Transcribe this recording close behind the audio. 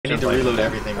I need to reload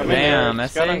everything. Damn, Got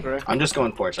SA. on Gray. I'm just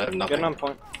going porch. I have nothing. Getting on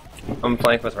point. I'm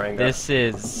flank with Rango. This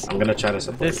is I'm gonna try to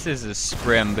support. this is a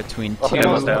scrim between two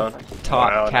Demo's down. top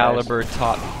Wow, caliber,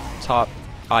 top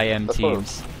IM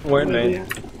teams. We're in main.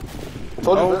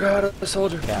 Oh god, a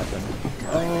soldier. Captain.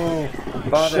 Oh,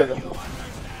 bought it.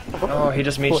 Oh, he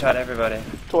just meat shot everybody.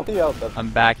 20 out there. I'm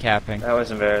back capping. That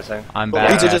was embarrassing. I'm back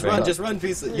Pizza, capping. just run,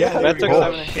 Pizza. Yeah, That took oh,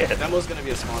 7. shit. Demo's gonna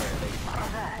be a smaller.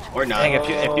 Or not. Dang, if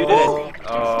you did it.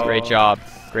 Oh. Great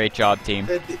job, team.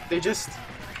 They just.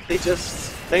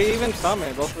 They even saw me.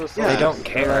 Both of us. Yeah. They don't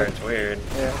care. It's weird.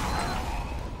 Yeah.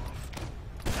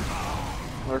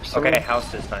 Works Okay, house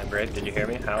this time, Brick. Did you hear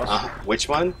me? House. Which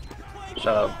one? Shut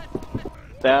up.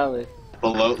 Valley.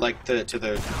 Below, like to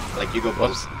the, like you go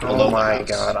below. Oh the my house.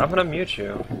 god, I'm gonna mute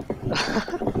you.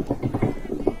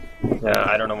 Yeah,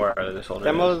 I don't know where the soldier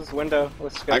is. Demo's window.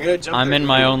 Let's go. I'm gonna jump. I'm in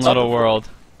my own little world.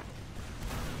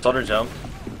 Soldier jump.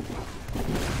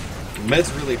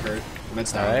 Med's really hurt.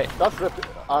 Med's down. Alright. That's ripped.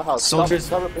 Our house. Soldiers.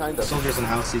 Stop it behind us. Soldiers in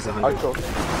house. He's 100.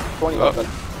 Alright, 20 out there.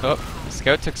 Oh,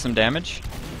 Scout took some damage.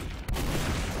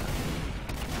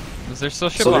 Is there still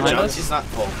shit Soldier behind jumps. us? He's not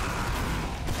full.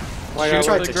 Why He are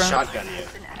tried the to ground? shotgun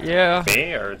you. Yeah.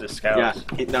 Me or the scout?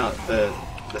 Yeah. No,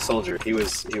 the soldier. He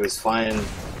was flying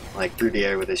like through the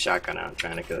air with his shotgun out,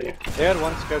 trying to kill you. They had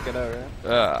one scout get out,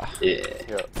 right?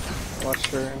 Yeah. Watch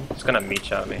for It's gonna meat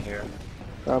shot me here.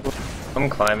 probably. I'm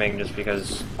climbing just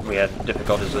because we had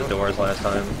difficulties with doors last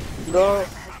time. No.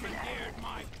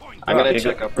 I'm gonna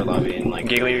Giggly- check upper lobby and like.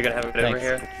 Giggly, you're gonna have it over Thanks.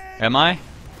 here? Am I?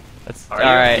 That's Are you?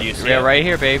 alright. Do you see Yeah, it? right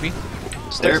here, baby.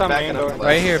 They're on backing main up. door. left.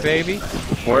 Right here, baby.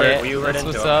 Where Yeah, you ran that's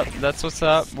into what's him? up. That's what's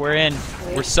up. We're in.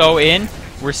 We're so in.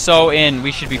 We're so in.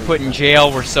 We should be put in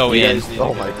jail. We're so You in. guys need to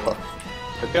Oh go. my god.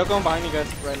 They're going behind you guys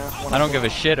right now. I don't give a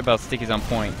shit about stickies on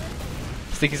point.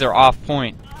 Stickies are off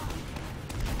point.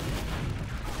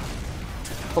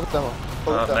 Fuck them.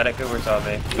 Fuck them. Medic over top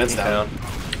me. Med's He's down.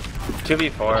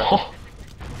 2v4.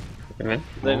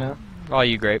 They know. All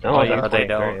you grape. No, All you. No, they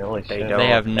don't. Holy They shit. don't. They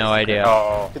have no idea.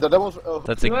 Oh. The devil's.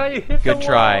 That's a Why you hit good the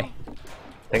try. wall?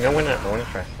 I think I wanna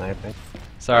try sniping.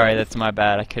 Sorry, that's my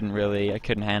bad. I couldn't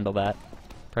handle that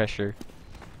pressure.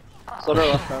 Soldier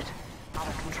left house.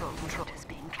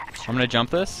 I'm gonna jump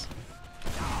this.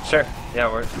 Sure.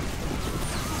 Yeah, we're.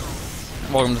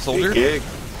 Welcome to Soldier. Gig.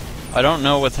 I don't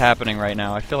know what's happening right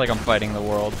now. I feel like I'm fighting the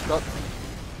world. I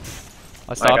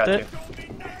I stopped got it.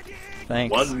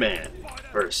 Thanks. One man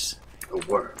versus the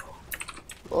world.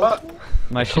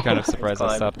 I'm actually kind of surprised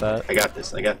I stopped that. I got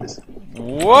this.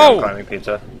 Whoa! Climbing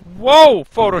pizza. Whoa! They are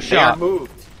Photoshop!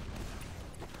 moved.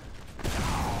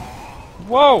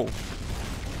 Whoa!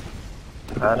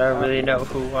 I don't really know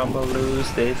who I'm gonna lose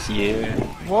this year.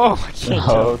 Whoa! I can't jump.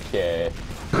 Okay.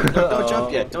 Don't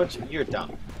jump yet. Don't you? You're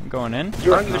dumb. I'm going in.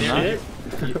 You're I'm not. shit.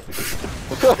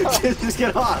 Just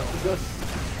get off.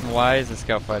 Why is the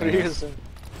scout fighting us? Reason.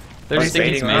 There's I'm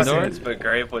Sticky's baiting main door. rockets, but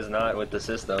Grape was not with the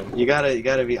system. You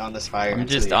gotta be on this fire.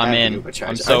 I'm in.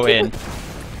 I'm so in.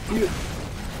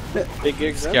 Big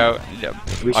gigs in. Scout.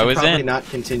 We should I was probably in. not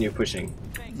continue pushing.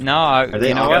 No, they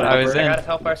you know all what? got I was I in. gotta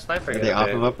help our sniper. Are get they up off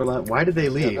there. of upper left? Why did they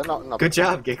leave? they're not- Good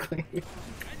job, Ggglygy.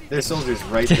 There's soldiers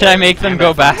right Did there. I make them And go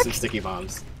I found back? some sticky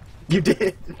bombs. You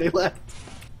did. They left.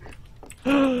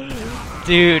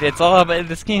 Dude, it's all about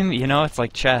this game. You know, it's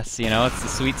like chess. You know, it's the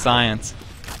sweet science.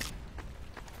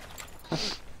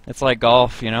 It's like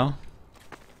golf. You know,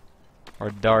 or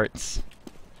darts.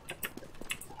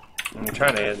 I'm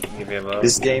trying to give you a vote.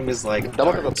 This game is like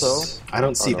Double to the darts. pill. I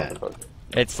don't see that.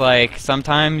 It's like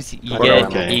sometimes you We're get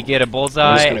okay. you get a I'm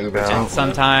bullseye, just gonna Uber and out.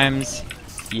 sometimes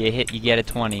you get a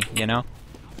 20. You know.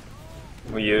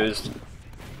 We used.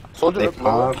 Soldier They ripped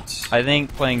lower. popped. I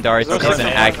think playing darts Okay. is an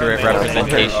accurate Okay.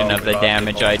 representation of the Okay.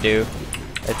 damage I do.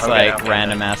 It's Okay, like okay.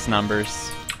 random ass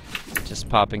numbers just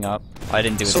popping up. I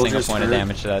didn't do a single Soldiers point of through.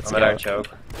 damage to that I'm at our scout.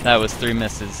 choke. That was 3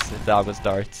 misses if that was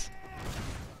darts.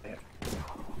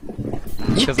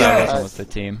 Because I wasn't with the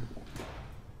team.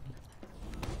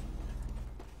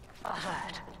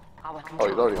 Oh,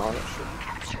 he's already on it.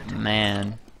 Shit.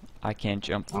 Man, I can't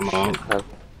jump. I'm on.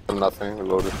 Nothing.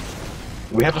 Reloaded.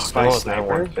 We have a spy Oh, it's now sniper.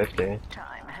 150.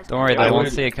 Don't worry, I they won't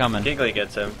would- see it coming. Giggly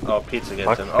gets him. Oh, pizza gets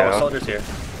Fuck him. yeah. Oh, soldier's here.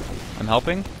 I'm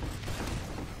helping?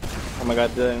 Oh my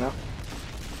god, did I know?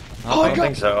 I don't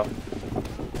think so.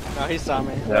 No, he saw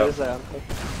me. No. That is that.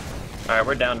 Alright,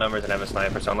 we're down numbers and have a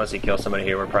sniper, so unless he kills somebody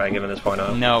here, we're probably giving this point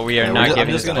up. No, we are Yeah, not I'm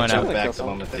giving just this gonna point jump up. back the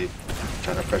moment they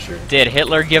try to pressure. Did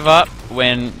Hitler give up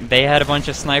when they had a bunch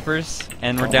of snipers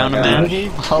and were down a man?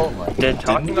 Oh my. Did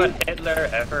talking about Hitler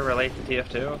ever relate to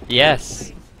TF2?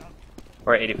 Yes.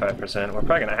 We're at 85%. We're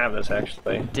probably gonna have this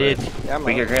actually. Did Yeah, I'm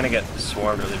We're out. gonna get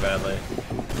swarmed really badly.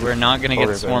 we're not gonna get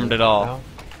Soldier swarmed better. at all. No?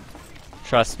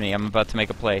 Trust me, I'm about to make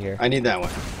a play here. I need that one.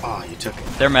 Oh, you took it.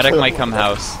 Their medic might come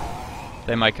house.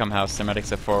 They might come house. Their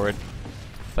medic's at forward.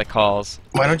 That calls.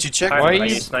 Why don't you check? Are Why you are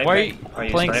you sniping? Are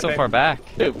you playing so sniping? far back?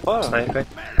 Dude, fuck. Sniping.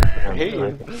 I hate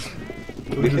you.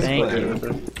 Thank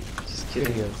you. Just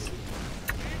kidding.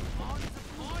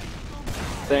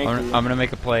 Thank you. I'm gonna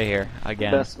make a play here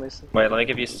again. Best Mason. Wait, let me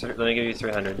give you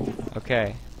 300.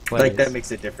 Okay. Like that Plays.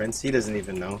 makes a difference. He doesn't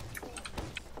even know.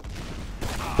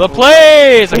 The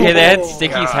plays. Okay, they had Oh,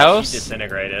 Sticky's Gosh, he house.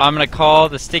 disintegrated. I'm gonna call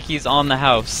the Stickies on the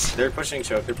house. They're pushing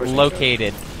choke. They're pushing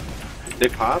Located. choke. They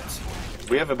popped.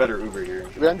 We have a better Uber here.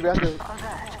 Behind you.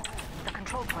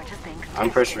 I'm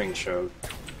pressuring choke.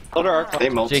 Soldier arc. They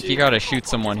multi. Jake, you gotta shoot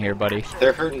someone here, buddy.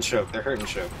 They're hurting choke. They're hurting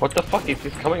choke. What the fuck? He's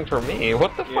coming for me.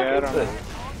 What the fuck Yeah, I is don't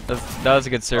this? That was a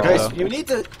good serve, Guys, though. you need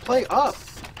to play up.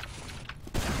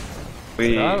 That's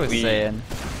what I was saying.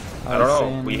 I don't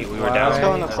know. We were why- down. Let's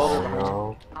go on the I soldier. don't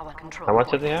know. How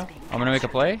much does he have? I'm gonna make a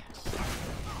play.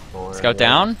 Or- Scout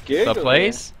down. The Ggglygy.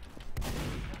 plays.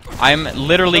 I'm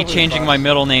literally changing my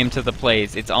middle name to the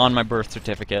plays. It's on my birth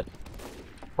certificate.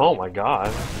 Oh my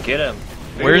god. Get him.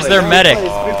 Where's their medic?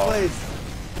 Good plays.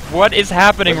 What is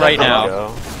happening right now?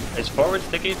 Go. Is forward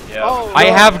sticky? Yeah. Oh, I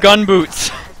no. have gun boots.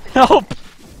 Help!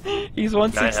 He's 9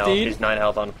 health. 116. He's 9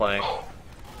 health on flank.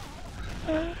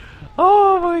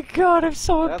 Oh my god, I'm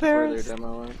so That's where their embarrassed.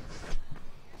 demo went.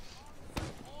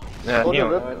 Yeah, Soldier you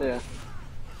rip. No idea.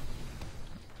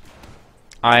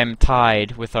 I'm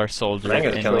tied with our soldier Rang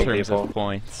is in killing terms people. of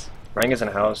points. Rang is in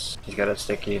house. He's got a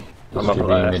sticky. I'm up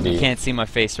left. You can't see my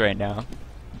face right now.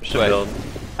 Should But build.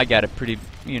 I got it pretty,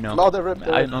 you know. No, they're ripped.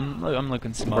 I'm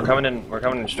looking We're smart. coming in. We're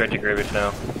coming in straight to Ggglygy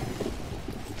now.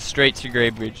 Straight to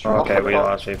Grey Bridge. Okay, we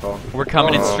lost people. We're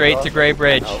coming in Oh. straight to Grey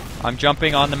Bridge. I'm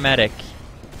jumping on the medic.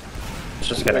 Let's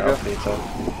just get There you out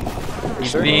pizza.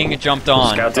 He's being jumped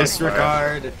on. Scouts on fire.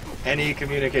 Disregard any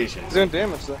communication. He's doing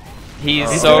damage though. He's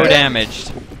Oh. so dead.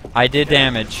 damaged. I did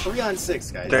damage. 3 on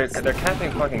 6, guys. They're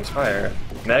capping fucking Spire.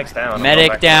 Medic's down. I'm going Medic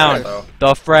back to down. fire, The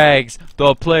frags.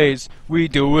 The plays. We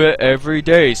do it every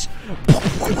day. though.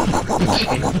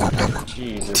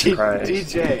 Jesus Christ.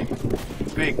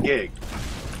 DJ. Big gig.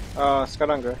 Scout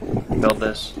on Grey. Build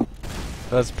this.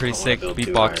 That was a pretty I wanna sick build too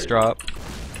beatbox hard. drop.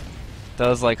 That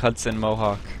was like Hudson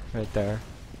Mohawk right there.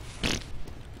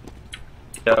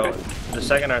 Yo, the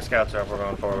second our scouts are up, we're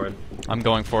going forward. I'm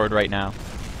going forward right now.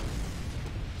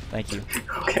 Thank you.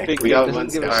 Okay, Big we gig got doesn't one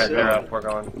give a scout. Alright, shit. they're up. We're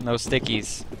going. No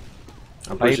stickies.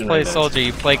 I'm How you pushing play right now. soldier?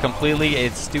 You play completely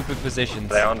in stupid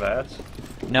positions. Are they on VATS?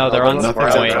 No, they're on nothing's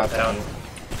point. on Drop top. down.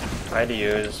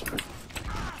 IDUs.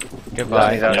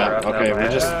 Goodbye. Yeah. Yeah, Drop okay, down we're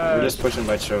just my pushing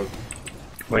by choke.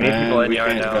 We need And people in we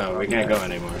yard can't now. go. We can't go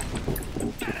anymore.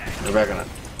 We're back on it.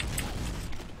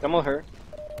 Demo hurt.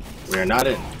 We are not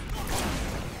in.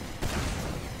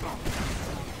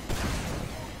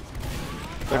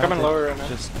 They're coming lower right now.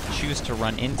 Just choose to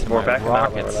run into We're my back in that lower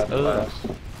rockets. left Ugh,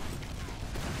 class.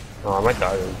 Oh, I might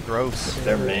die. gross.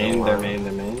 They're main. They're main.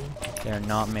 They're main. They're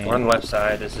not We're on main. the left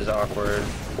side. This is awkward.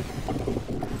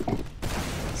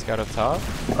 Scout up top.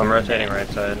 I'm rotating right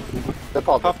side. They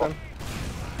popped. Pop them.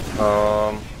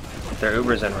 Their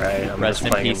Uber's in right. I'm Rest just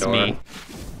in playing peace, indoor. me.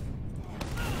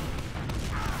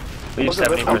 Leave What's the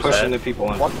rip? I'm pushing 70%. the people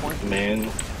on 1 point. main.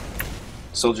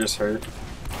 Soldiers hurt.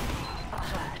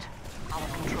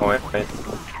 Point.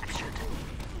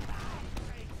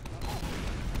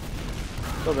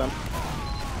 Kill them.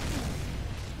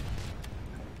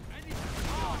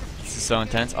 This is so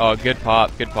intense. Oh, good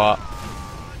pop. Good pop.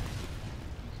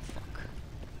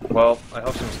 Well, I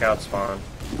hope some scouts spawn.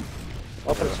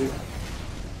 I'll put you.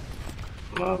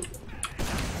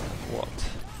 What?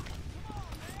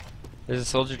 There's a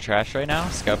soldier trash right now.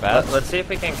 Scout bad. Let's see if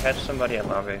we can catch somebody in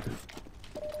lobby.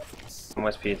 I'm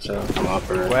with pizza. I'm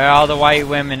upper. Where are all the white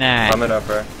women at? I'm in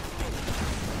upper.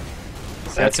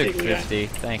 I That's took taking it. 50.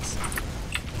 Thanks.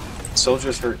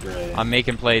 Soldiers hurt gray. I'm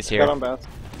making plays Scout here. on bats.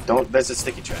 Don't. That's a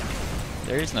sticky trap.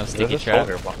 There is no sticky a trap.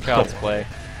 soldier box. Child's play.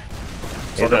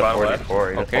 He's Soldier at bottom left. 44.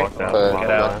 He just Okay. walked out. Get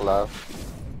Get out. Back left.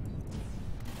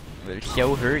 They're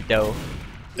so hurt though.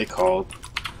 They called.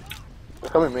 They're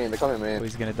coming main. They're coming main.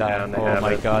 Who's gonna die? Yeah, and they Oh have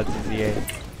my it. god, ZA.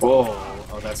 Whoa.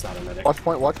 Oh, that's not a medic. Watch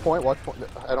point. Watch point. Watch point.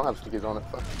 I don't have stickies on it.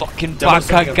 Fucking Demo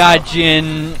second.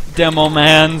 Bakagajin demo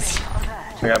mans.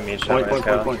 I got meat shot Point, my point,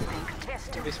 scout. point.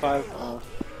 He's 5.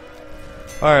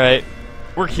 Alright.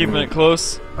 We're keeping it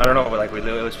close. I don't know, but like we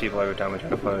lose people every time we try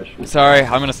to push. Sorry,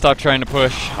 I'm gonna stop trying to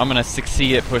push. I'm gonna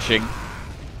succeed at pushing.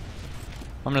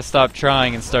 I'm gonna stop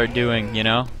trying and start doing, you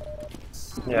know?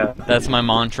 Yeah. That's my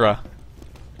mantra.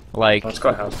 Like, Let's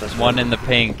go house this one in the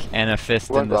pink and a fist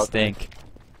We're in the about to. stink.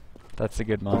 That's a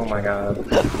good mantra. Oh my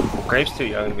god. Grape's too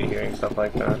young to be hearing stuff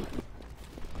like that.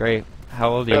 Great. How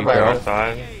old are Yeah, you, but- girl?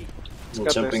 Outside. I'm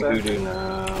got jumping their hoodoo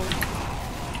now.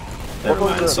 Never was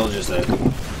mind, it? soldier's dead.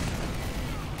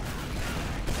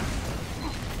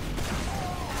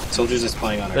 Soldiers is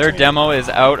playing on our Their team. demo is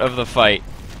out of the fight.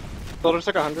 Soldiers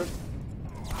took 100.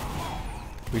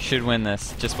 We should win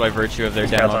this, just by virtue of their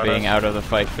Scouts demo on being us. out of the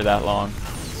fight for that long.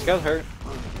 Scout's hurt.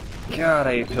 God,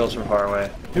 I eat pills from far away.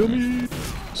 Heal me!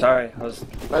 Sorry, I was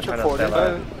Magic trying to 40. stay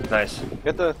alive. Nice.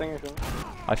 Get the thing you're showing.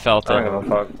 I felt I it. don't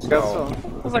give a fuck. Scout's Oh. still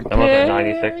on. I was like, I'm up at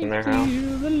 96 in their house.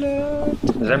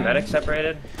 Is their medic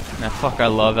separated? Nah, fuck, I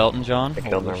love Elton John. They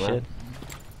killed Holy their shit.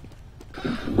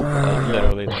 man. I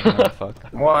literally don't give a fuck.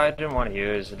 Well, I didn't want to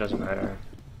use. It doesn't matter.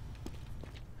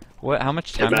 What? How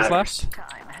much It time is matters. left?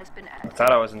 I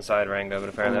thought I was inside Rango, but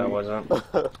apparently I wasn't.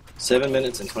 7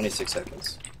 minutes and 26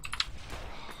 seconds.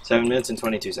 7 minutes and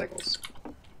 22 seconds.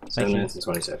 7 you. minutes and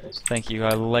 20 seconds. Thank you. I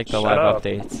like the Shut live up.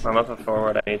 updates. I'm up at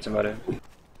forward. I need somebody.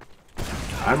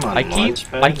 I'm on I keep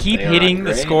Launchpad. They are hitting on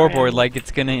the gray, scoreboard man. like it's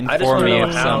gonna I just inform want me to of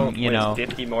know how some, you know,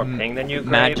 50 more ping than you,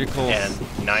 Grape, magical and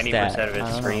 90% stat. of I its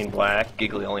don't screen black.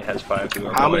 Giggly only has 5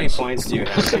 fewer How many points. points do you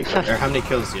have, Giggly? Or how many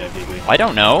kills do you have, Giggly? I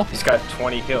don't know. He's got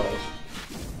 20 kills.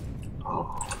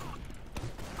 Oh.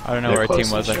 I don't know They're where our team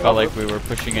close was. and I short. felt like we were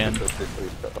pushing in.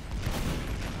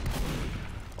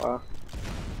 Wow.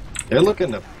 They're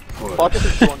looking to push. Pocket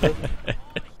is 200.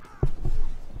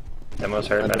 Demo's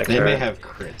hurt, medics They may uh, hurt. have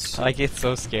crits. I get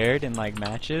so scared in like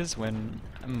matches when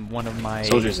one of my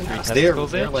Soldiers in three house.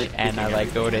 testicles They're, itch, like, and I picking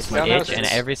like go to everything. Scout itch, houses. and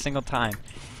every single time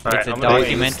Alright, it's a I'm gonna wait.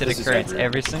 documented This is occurrence. every-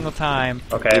 Every single time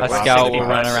Okay, a wow. scout will 65%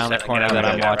 run around the again, corner I'm that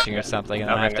gonna I'm go. watching or something, and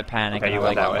then I have to panic Okay, and you I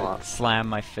went that like way. slam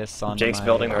my fists on. Jake's my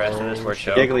building the rest of this. We're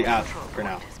choke. Giggly out for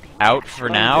now. out for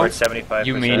now. We're at 75%.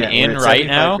 You mean Yeah, in we're at right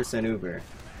now? 75% Uber.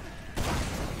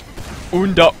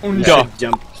 Unda, You unda. should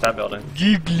jump. Stop building.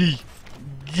 Giggly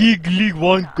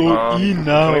won't go in Can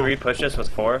now. we re-push this with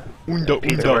 4? Unda,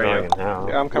 Peter, unda. where are you? Going now.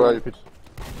 Yeah, I'm Where are you, coming. Peach?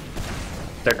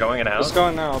 They're going in house? Just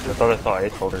going now. I thought I saw a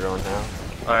soldier going now.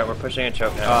 Alright, we're pushing a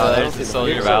choke now. There's the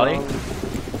Soldier Valley.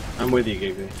 I'm with you,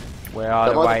 Giggly. Where are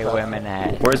the Come on, white come on. women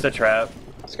at? Where's the trap?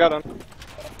 Scout on.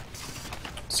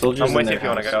 Soldiers I'm in with you their if you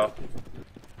want to house.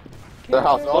 go. Their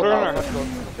house. Oh, Soldier in our no.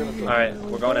 house. Alright,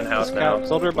 we're going in house now.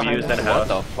 Soldier We behind used us. in What house.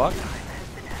 the fuck?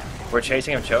 We're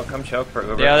chasing him choke. Come choke for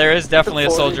Uber. Yeah, there is definitely a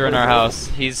 40, soldier in our 40. house.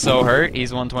 He's so hurt.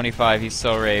 He's 125. He's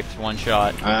so raped. One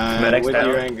shot. With Medics you, down.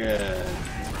 Ranga.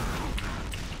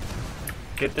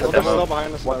 Get this Soldier's still demo.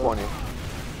 behind us. 120.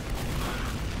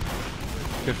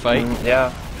 Good fight.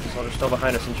 Yeah. Soldier's still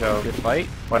behind us in choke. Good fight.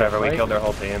 Whatever, we Fight. killed their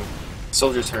whole team.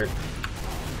 Soldiers hurt.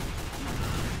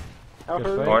 How Good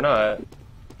hurt? fight. Or not.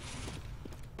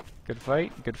 Good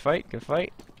fight. Good fight. Good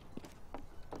fight.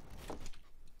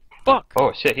 Fuck.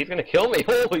 Oh shit, he's gonna kill me!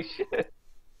 Holy shit!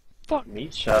 Fuck.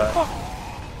 Meat shot. Fuck.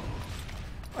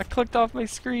 I clicked off my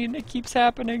screen. It keeps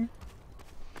happening.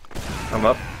 I'm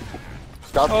up.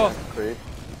 Scout Oh. Creed.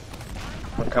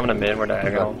 We're coming to mid. We're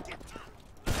diagonal.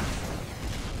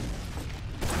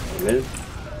 Mid.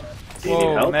 Do you need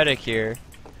Whoa, help? medic here.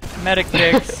 Medic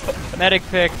picks. Medic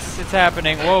picks. It's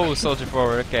happening. Whoa, soldier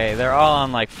forward. Okay, they're all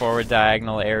on like forward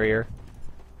diagonal area.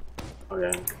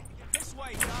 Okay.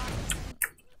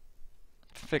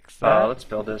 Fix that. Let's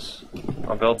build this.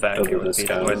 I'll build back Build here this with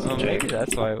Peter guy. with Oh, Jake. maybe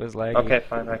that's why it was laggy. Okay,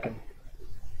 fine, I can.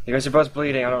 You guys are both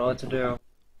bleeding. I don't know what to do.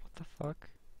 What the fuck?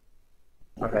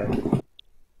 Okay.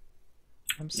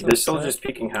 I'm so There's upset. soldiers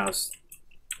peeking house.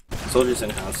 Soldiers in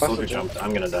house. Soldier jumped.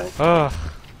 I'm gonna die. Ugh.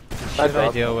 What should I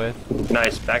job. deal with?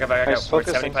 Nice. Back up, back up. Nice, We're at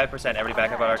focus on- 75%. Everybody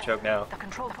back up on our choke now.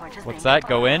 What's that?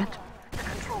 Go in? Uh,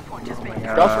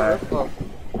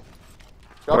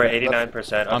 Scout we're at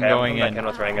 89%. Okay, I'm going back in. in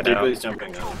with Ranga now. Giggly's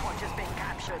jumping up.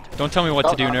 Don't tell me what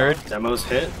to do, nerd. Demo's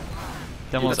hit.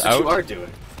 Demo's That's what you out. are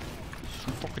doing.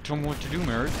 Fucking tell me what to do,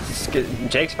 nerd.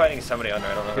 Jake's fighting somebody under.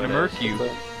 I don't know. Gonna who it murk is. you.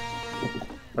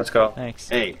 Let's go. Thanks.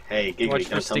 Hey, Giggly, Watch for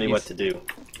don't tell me stickies. what to do.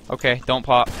 Okay, don't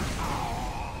pop.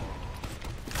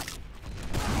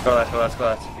 Go, let's go, let's go.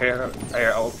 Let's.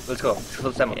 Here. Oh, let's go.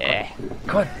 Let's demo. Yeah.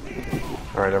 Come on.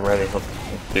 Alright, I'm ready. Let's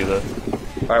do this.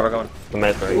 Alright, we're going. The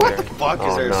med's right What here. the fuck Oh,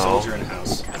 is there a no. soldier in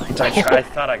house? I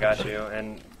thought I got you,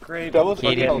 and great. Devil's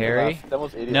Katy fucking Perry? left.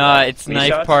 Devil's 80 No, left. it's Meat knife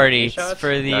shots? party. Meat It's shots?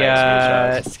 for the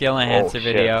Nice, meat shots. skill enhancer Oh,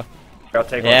 shit. video. I'll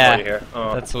take Yeah. one for you here.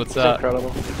 Oh. That's what's It's up.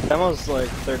 incredible. Demo's like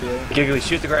 38. Giggly,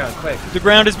 shoot the ground, quick. The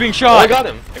ground is being Oh, shot. I got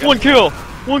him! One kill.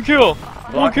 One kill.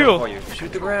 One Block him for kill. you.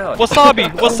 Shoot the ground.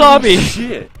 Wasabi. Wasabi.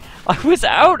 Shit. I was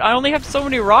out. I only have so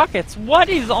many rockets. What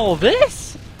is all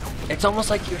this? It's almost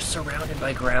like you're surrounded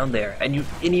by ground there, and you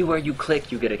anywhere you click,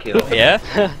 you get a kill. Yeah?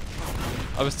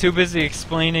 I was too busy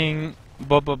explaining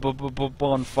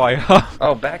bonfire.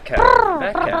 Oh, back cap.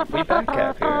 Back cap. We back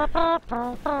cap here.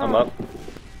 I'm up.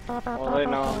 Well, they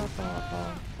know.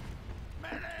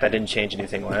 That didn't change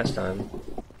anything last time.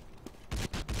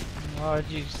 Oh,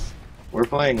 jeez. We're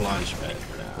playing Launchpad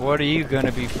for now. What are you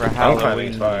gonna be for I'm climbing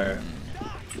Halloween? fire.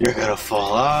 You're gonna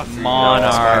fall off.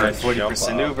 Monarch. 40% Jump off.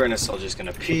 over, and a soldier's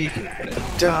gonna peek, and you're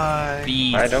gonna die.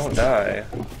 Beast. I don't die.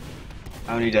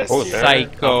 How many deaths Oh, do you there. have?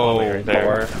 Psycho. Right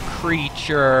there.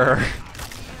 Creature.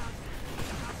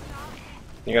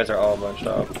 You guys are all bunched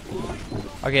up.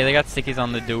 Okay, they got stickies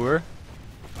on the door.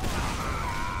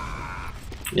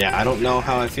 Yeah, I don't know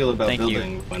how I feel about Thank you.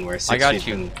 building when we're 6 I got feet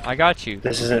you. in. I got you.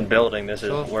 This isn't building. This is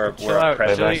Chill- we're chill out, They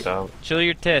chill oppressing. backed up. Chill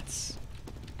your tits.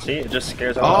 See, it just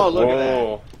scares Oh, off. look at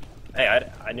Whoa. Hey,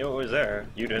 I knew it was there.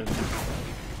 You didn't.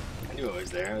 I knew it was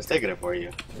there. I was taking it for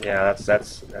you. Yeah, that's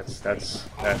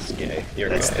gay. You're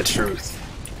That's gay. the truth.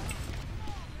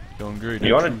 Going good.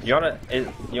 You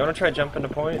wanna try jump into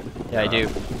point? Yeah, I do.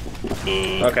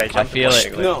 Okay, jump I feel to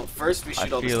it. point. No, first we I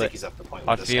shoot all the feel it. stickies up the point.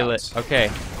 I with the feel it. scouts. Okay.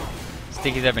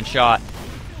 Stickies have been shot.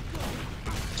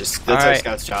 Just that's our Alright.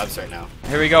 scouts' jobs right now.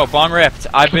 Here we go. Bomb ripped.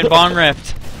 I've been bomb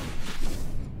ripped.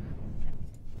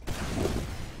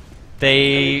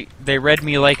 They read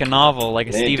me like a novel, like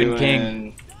a They ain't Stephen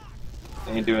King.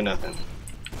 They ain't doing nothing.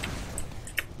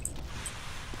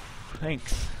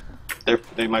 Thanks.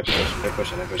 They might be pushing. They're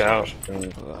pushing. They're pushing. Out. They're pushing.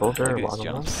 And Look soldier, at these bottom left.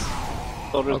 jumps.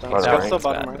 Soldiers Okay, down. Bottom Scout's right. still that's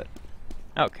bottom bad, right.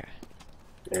 but- okay.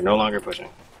 They're no longer pushing.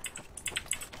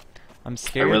 I'm I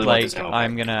scared really want like this ammo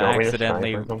I'm back. gonna You want me to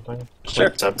accidentally snipe or something? Sure,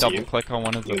 it's up to double you. click on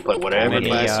one of You the can put whatever many,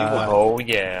 class you want. Oh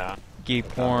yeah. gay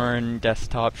porn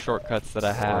desktop shortcuts that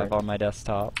I have on my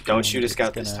desktop. Don't and shoot a it's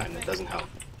scout this gonna- time. It doesn't help.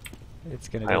 It's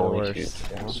gonna I be the only shoot worst.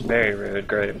 scouts. Very rude,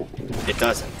 Grape. It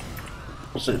doesn't.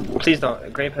 So, please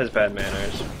don't. Grape has bad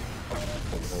manners.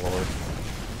 Oh, Lord.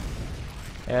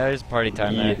 Yeah, there's party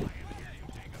time Yeah. there.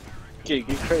 Gee,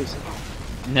 you crazy.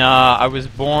 Nah, I was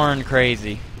born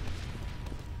crazy.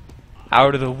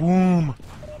 Out of the womb.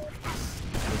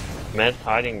 Med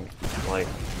hiding, like,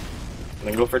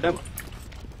 Then go for a demo.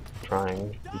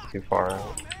 trying. He's too far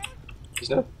out. There's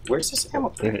no. Where's this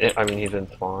ammo? I mean, he's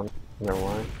in spawn. Never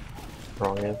mind.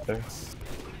 Wrong answer.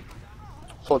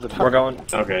 Soldier down. We're going.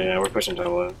 Okay, yeah, we're pushing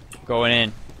double. Going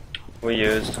in. We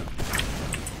used.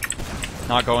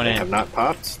 Not going They in. have not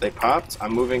popped. They popped.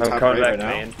 I'm moving I'm top coming right back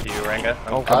right main now. to you, Ranga.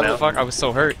 I'm Oh, coming what the out. fuck? I was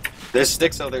so hurt. There's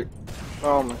sticks over there.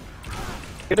 Oh my.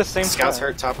 Get the same Scouts side.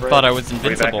 hurt top I right. thought I was Are we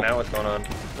invincible. backing out? What's going on?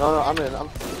 No, I'm in.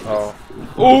 Oh.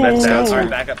 Ooh! Med scouts. Ooh. Alright,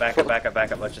 back up, back up, back up,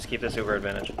 back up. Let's just keep this Uber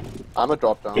advantage. I'm a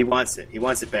drop down. He wants it. He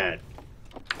wants it bad.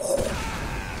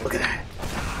 Look at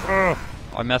that.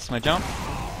 I messed my jump.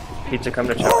 Pizza, come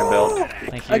to choke and build.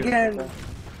 Thank you. Again.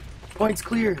 Points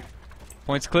clear.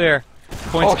 Points clear.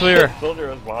 Points Oh, clear. shit, soldier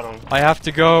was bottom. I have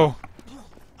to go.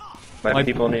 My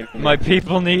people need. My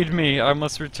people need me. I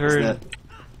must Isn't return. that-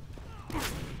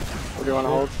 What do you want to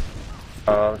hold?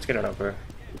 Let's get it over.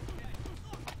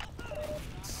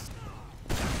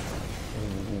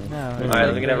 No, Alright,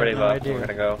 let me get everybody no buffed. idea. We're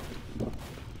gonna go.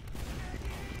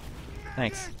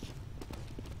 Thanks.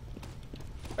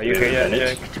 Are you here yet,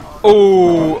 Jake?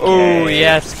 Oh, oh, Okay.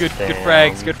 yes. Good Damn.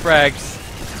 frags. Good frags.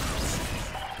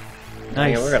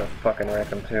 Dang it, Nice. we're gonna fucking wreck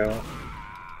him too.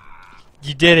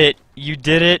 You did it. You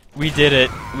did it. We did it.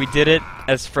 We did it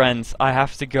as friends. I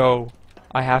have to go.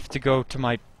 I have to go to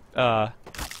my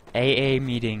AA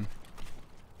meeting.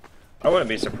 I wouldn't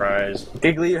be surprised.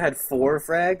 Giggly, you had 4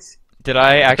 frags? Did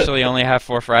I actually only have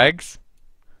 4 frags?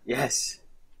 Yes.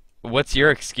 What's your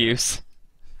excuse?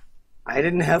 I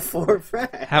didn't have 4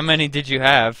 frags. How many did you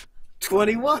have?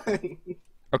 21.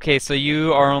 Okay, so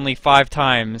you are only 5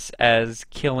 times as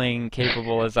killing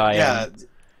capable as I Yeah. am.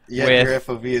 Yet With- your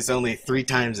FOV is only 3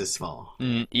 times as small.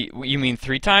 You mean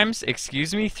 3 times?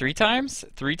 Excuse me, 3 times?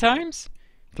 3 times?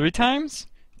 3 times?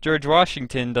 George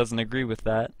Washington doesn't agree with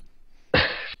that.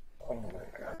 Oh my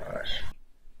gosh.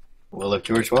 Well, if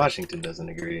George Washington doesn't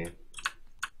agree.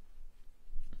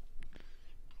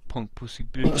 Punk pussy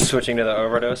bitch. Switching to the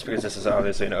overdose because this is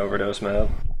obviously an overdose mode.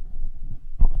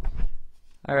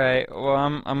 Alright, well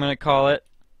I'm gonna call it.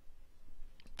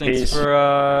 Thanks Peace.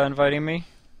 for inviting me.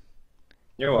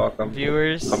 You're welcome.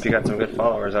 Viewers. Hope you got some good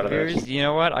followers out of Viewers, this. you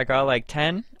know what? I got like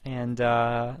 10, and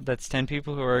that's 10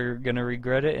 people who are gonna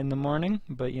regret it in the morning,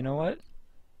 but you know what?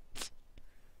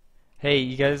 Hey,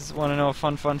 you guys wanna know a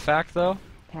fun fact though?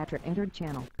 Patrick entered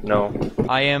channel. No.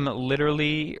 I am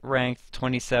literally ranked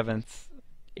 27th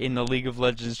in the League of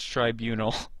Legends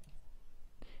Tribunal.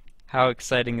 How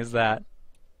exciting is that?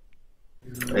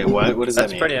 Wait, what? What does that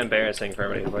That's mean? pretty embarrassing for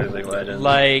everybody who plays League of Legends.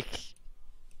 Like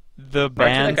the Aren't you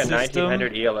ban like a system.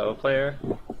 1900 ELO player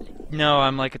No,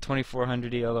 I'm like a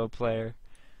 2400 ELO player.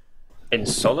 in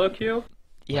solo queue?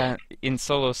 Yeah, in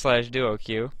solo/duo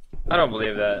queue. I don't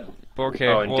believe that. Okay,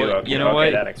 Oh, in well, duo you queue. know Okay,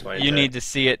 what? that explains You it. need to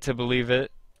see it to believe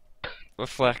it. With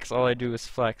flex, all I do is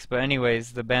flex. But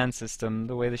anyways, the ban system,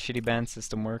 the way the shitty ban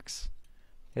system works,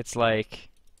 it's like,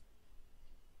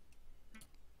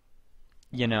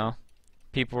 you know,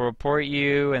 people report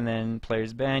you and then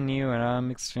players ban you, and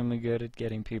I'm extremely good at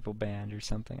getting people banned or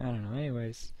something. I don't know.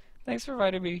 Anyways, thanks for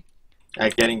inviting me.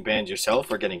 At getting banned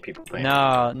yourself or getting people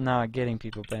banned? No, getting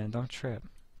people banned. Don't trip.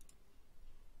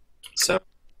 So,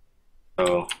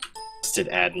 trusted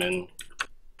admin,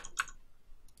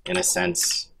 in a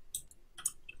sense.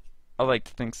 I like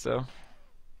to think so.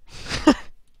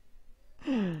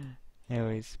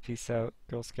 Anyways, peace out,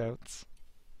 Girl Scouts.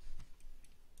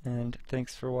 And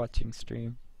thanks for watching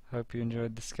stream. Hope you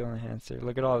enjoyed the skill enhancer.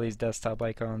 Look at all these desktop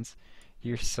icons.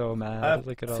 You're so mad.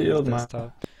 Look at all these feel my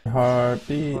desktop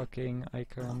heartbeat. fucking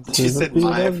icons. She said beat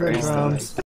my of the first time. drums.